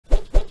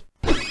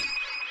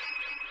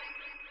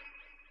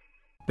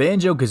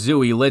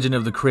Banjo-Kazooie Legend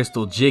of the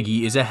Crystal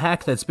Jiggy is a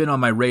hack that's been on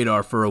my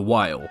radar for a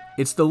while.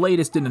 It's the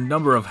latest in a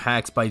number of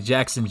hacks by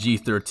Jackson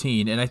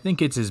G13, and I think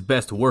it's his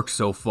best work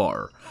so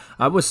far.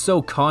 I was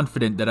so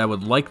confident that I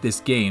would like this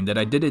game that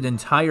I did an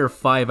entire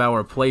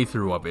 5-hour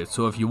playthrough of it,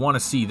 so if you want to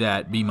see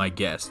that, be my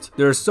guest.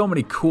 There are so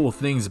many cool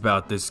things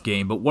about this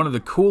game, but one of the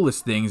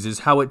coolest things is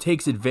how it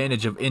takes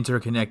advantage of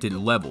interconnected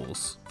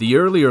levels. The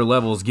earlier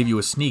levels give you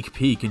a sneak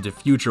peek into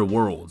future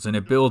worlds, and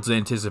it builds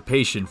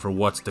anticipation for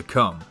what's to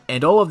come.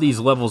 And all of these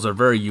levels are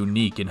very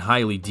unique and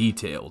highly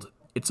detailed.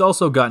 It's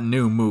also got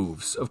new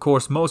moves. Of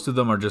course, most of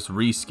them are just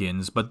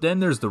reskins, but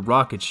then there's the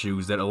rocket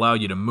shoes that allow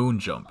you to moon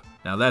jump.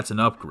 Now that's an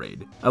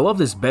upgrade. I love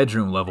this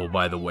bedroom level,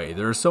 by the way.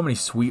 There are so many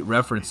sweet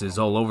references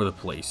all over the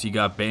place. You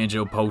got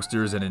Banjo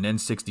posters and an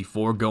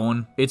N64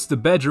 going. It's the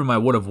bedroom I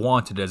would have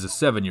wanted as a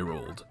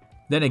 7-year-old.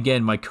 Then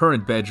again, my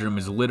current bedroom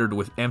is littered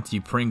with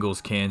empty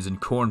Pringles cans and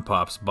Corn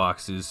Pops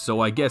boxes, so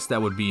I guess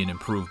that would be an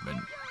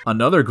improvement.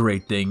 Another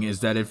great thing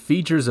is that it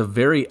features a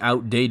very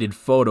outdated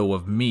photo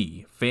of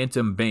me,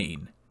 Phantom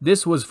Bane.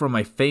 This was from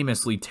my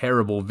famously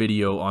terrible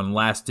video on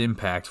Last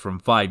Impact from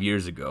 5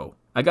 years ago.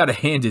 I gotta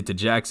hand it to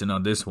Jackson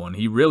on this one,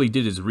 he really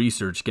did his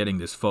research getting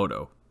this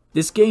photo.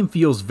 This game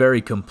feels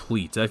very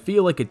complete. I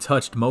feel like it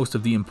touched most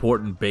of the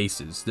important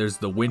bases. There's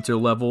the winter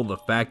level, the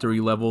factory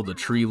level, the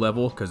tree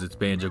level, because it's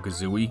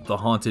Banjo-Kazooie, the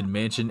haunted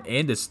mansion,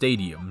 and a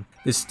stadium.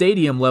 The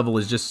stadium level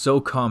is just so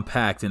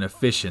compact and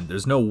efficient,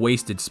 there's no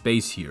wasted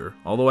space here,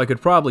 although I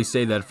could probably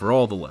say that for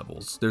all the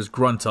levels. There's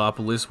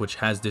Gruntopolis, which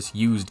has this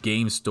used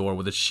game store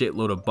with a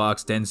shitload of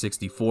boxed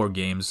N64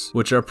 games,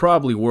 which are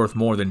probably worth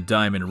more than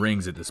diamond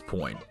rings at this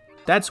point.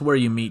 That's where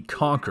you meet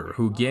Conker,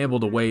 who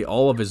gambled away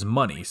all of his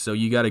money, so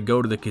you gotta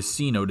go to the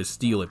casino to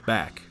steal it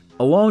back.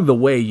 Along the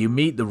way, you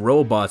meet the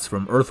robots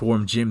from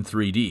Earthworm Jim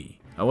 3D.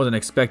 I wasn't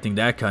expecting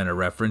that kind of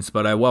reference,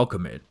 but I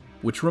welcome it.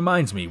 Which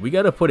reminds me, we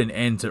gotta put an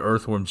end to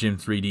Earthworm Jim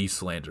 3D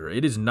slander.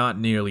 It is not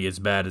nearly as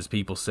bad as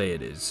people say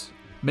it is.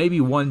 Maybe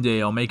one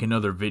day I'll make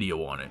another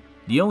video on it.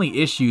 The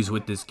only issues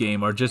with this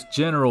game are just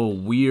general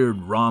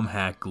weird ROM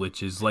hack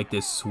glitches, like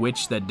this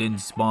switch that didn't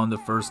spawn the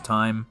first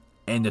time.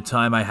 And the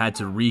time I had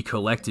to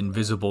recollect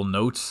invisible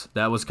notes,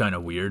 that was kinda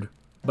weird.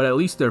 But at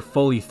least they're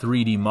fully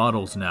 3D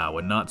models now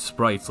and not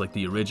sprites like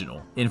the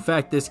original. In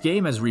fact, this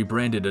game has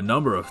rebranded a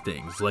number of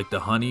things, like the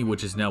honey,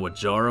 which is now a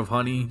jar of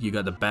honey, you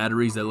got the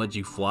batteries that let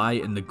you fly,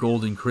 and the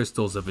golden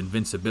crystals of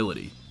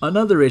invincibility.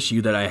 Another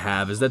issue that I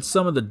have is that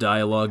some of the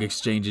dialogue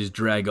exchanges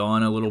drag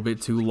on a little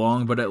bit too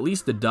long, but at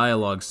least the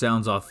dialogue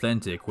sounds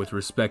authentic with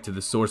respect to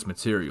the source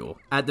material.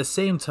 At the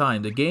same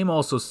time, the game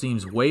also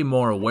seems way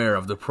more aware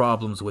of the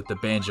problems with the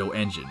Banjo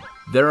engine.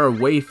 There are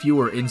way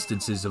fewer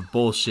instances of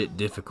bullshit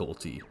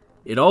difficulty.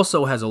 It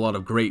also has a lot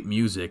of great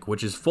music,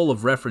 which is full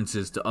of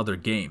references to other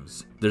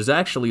games. There's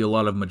actually a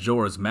lot of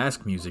Majora's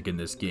Mask music in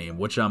this game,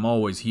 which I'm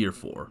always here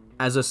for.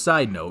 As a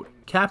side note,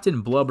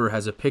 Captain Blubber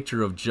has a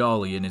picture of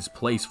Jolly in his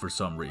place for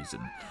some reason.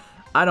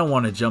 I don't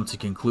want to jump to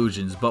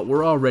conclusions, but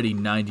we're already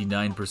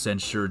 99%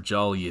 sure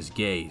Jolly is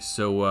gay,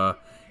 so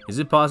is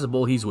it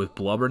possible he's with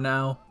Blubber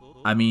now?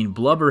 I mean,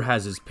 Blubber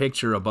has his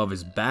picture above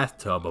his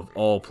bathtub of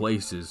all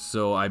places,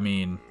 so I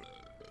mean,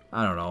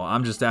 I don't know,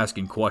 I'm just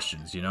asking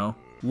questions, you know?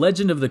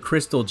 Legend of the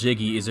Crystal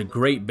Jiggy is a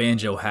great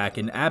banjo hack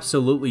and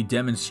absolutely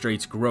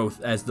demonstrates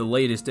growth as the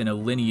latest in a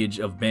lineage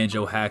of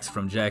banjo hacks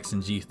from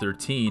Jackson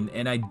G13,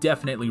 and I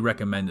definitely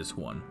recommend this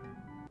one.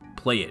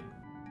 Play it.